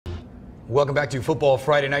Welcome back to Football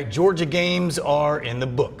Friday Night. Georgia games are in the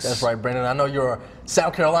books. That's right, Brendan. I know you're a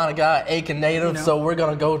South Carolina guy, Aiken native, so we're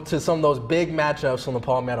going to go to some of those big matchups from the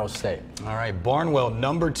Palmetto State. All right, Barnwell,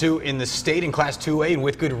 #2 in the state in Class 2A, and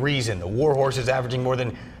with good reason. The Warhorses averaging more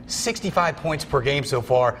than 65 points per game so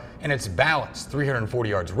far, and it's balanced. 340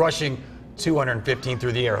 yards rushing, 215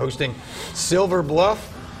 through the air. Hosting Silver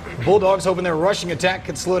Bluff. Bulldogs hoping their rushing attack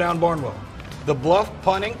could slow down Barnwell. The Bluff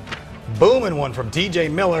punting, booming one from TJ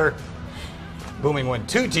Miller. Booming one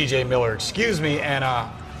to TJ Miller, excuse me, and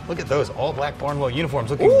look at those all-black Barnwell uniforms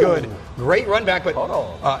looking good. Great run back, but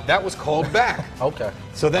that was called back. Okay.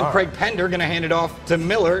 So then Craig Pender going to hand it off to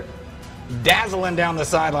Miller, dazzling down the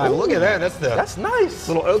sideline. Look at that. That's nice.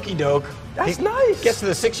 Little okey doke. That's nice. Gets to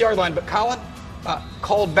the 6-yard line, but Colin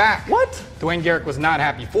called back. What? Dwayne Garrick was not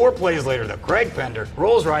happy. 4 plays later, though. Craig Pender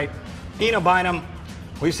rolls right. Eno Bynum.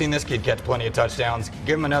 We've seen this kid catch plenty of touchdowns.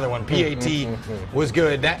 Give him another one. PAT was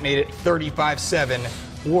good. That made it 35-7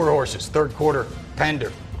 Warhorses. Third quarter,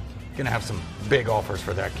 Pender. Going to have some big offers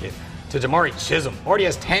for that kid. To Jamari Chisholm. Already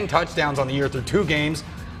has 10 touchdowns on the year through 2 games.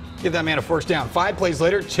 Give that man a first down. 5 plays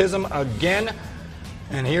later, Chisholm again.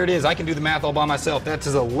 And here it is. I can do the math all by myself. That's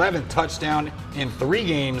his 11th touchdown in 3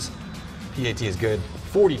 games. PAT is good.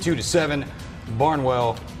 42-7.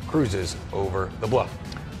 Barnwell cruises over the Bluff.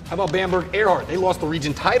 How about Bamberg Earhart? They lost the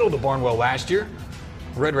region title to Barnwell last year.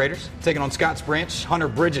 Red Raiders taking on Scotts Branch. Hunter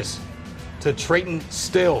Bridges to Trayton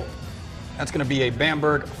Still. That's going to be a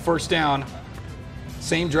Bamberg first down.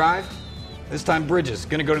 Same drive. This time Bridges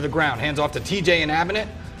going to go to the ground. Hands off to TJ and Abinet.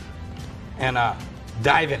 And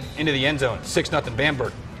diving into the end zone. 6-0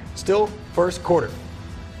 Bamberg. Still first quarter.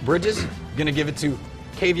 Bridges going to give it to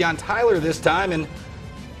Kavion Tyler this time. And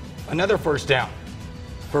another first down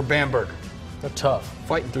for Bamberg. They're tough.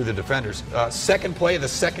 Fighting through the defenders. Second play of the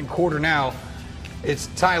second quarter now. It's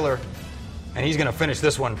Tyler, and he's going to finish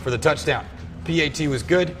this one for the touchdown. PAT was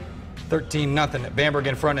good. 13-0 at Bamberg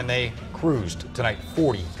in front, and they cruised tonight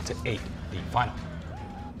 40-8, the final.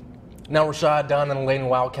 Now Rashad Dunn and the Layton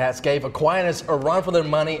Wildcats gave Aquinas a run for their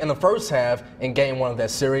money in the first half in game 1 of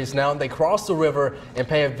that series. Now they cross the river and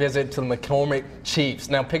pay a visit to the McCormick Chiefs.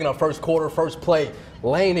 Now picking up first quarter, first play,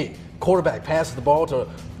 Laney, quarterback, passes the ball to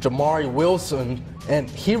Jamari Wilson, and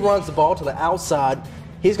he runs the ball to the outside.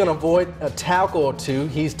 He's going to avoid a tackle or 2.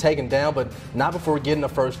 He's taken down, but not before getting a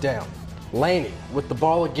first down. Laney with the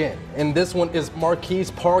ball again, and this one is Marquise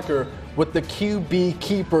Parker with the QB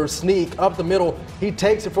keeper sneak up the middle. He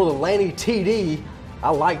takes it for the Laney TD. I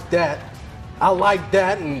like that.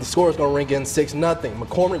 And the score is going to ring in 6-0.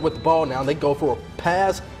 McCormick with the ball now. They go for a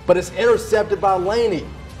pass, but it's intercepted by Laney,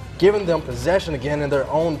 giving them possession again in their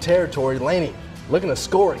own territory. Laney looking to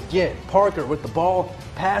score again. Parker with the ball,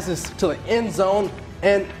 passes to the end zone,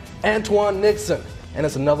 and Antoine Nixon. And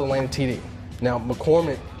it's another Laney TD. Now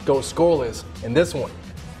McCormick goes scoreless in this one.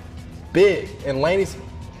 Big, and Laney's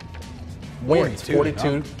wins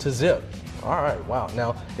 42-0. All right, wow.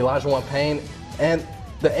 Now Elijah Payne and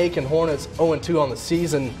the Aiken Hornets 0-2 on the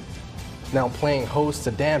season, now playing host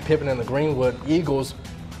to Dan Pippen and the Greenwood Eagles.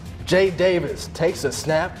 Jay Davis takes a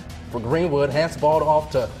snap for Greenwood, hands the ball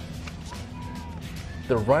off to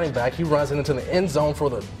the running back. He runs it into the end zone for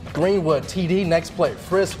the Greenwood TD. Next play,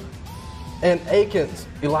 Frisk and Aikens.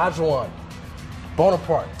 Elijah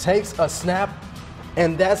Bonaparte takes a snap,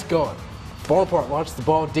 and that's gone. Bonaparte launches the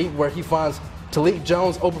ball deep where he finds Talik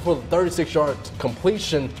Jones open for the 36-yard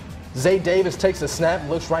completion. Zay Davis takes a snap,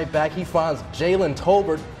 looks right back. He finds Jalen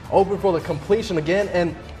Tolbert open for the completion again,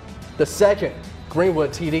 and the second Greenwood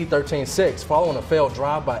TD, 13-6. Following a failed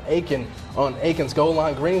drive by Aiken on Aiken's goal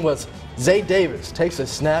line, Greenwood's Zay Davis takes a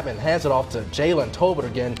snap and hands it off to Jalen Tolbert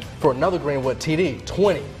again for another Greenwood TD,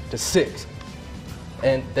 20-6.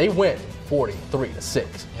 And they win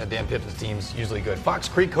 43-6. Yeah, Dan Pippen's team's usually good. Fox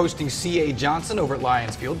Creek hosting C.A. Johnson over at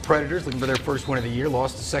Lions Field. Predators looking for their first win of the year.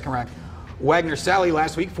 Lost to second-ranked Wagner Sally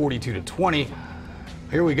last week, 42-20.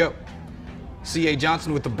 Here we go. C.A.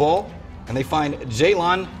 Johnson with the ball, and they find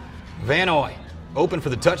Jalen Vanoy open for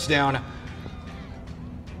the touchdown.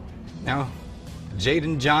 Now,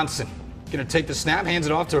 Jaden Johnson going to take the snap, hands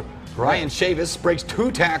it off to Ryan Chavis, breaks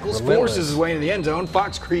 2 tackles, forces his way into the end zone.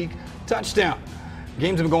 Fox Creek touchdown.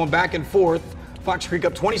 Games have been going back and forth. Fox Creek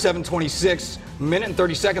up 27-26. Minute and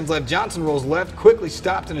 30 seconds left. Johnson rolls left, quickly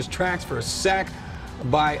stopped in his tracks for a sack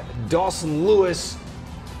by Dawson Lewis.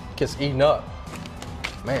 Gets eaten up.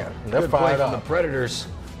 Man, they're Good play fired from up. the Predators.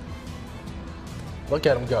 Look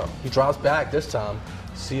at him go. He drops back this time.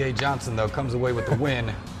 C.A. Johnson, though, comes away with the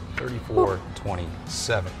win,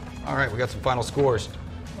 34-27. All right, we got some final scores.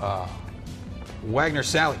 Wagner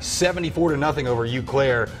Sally, 74-0 over Eau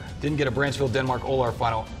Claire. Didn't get a Branchville Denmark Olar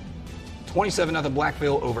final. 27-0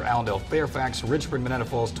 Blackville over Allendale Fairfax. Richford Minetta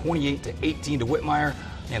Falls 28-18 to Whitmire.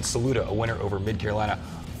 And Saluda a winner over Mid Carolina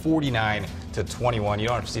 49-21. You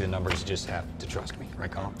don't have to see the numbers, you just have to trust me, right,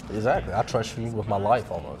 Colin? Exactly. I trust you with my life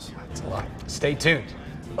almost. It's a lot. Stay tuned.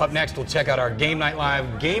 Up next, we'll check out our Game Night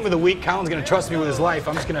Live Game of the Week. Colin's going to trust me with his life.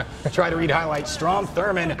 I'm just going to try to read highlights. Strom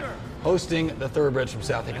Thurmond hosting the Thoroughbreds from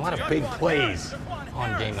South. A lot of big plays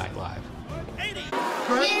on Game Night Live.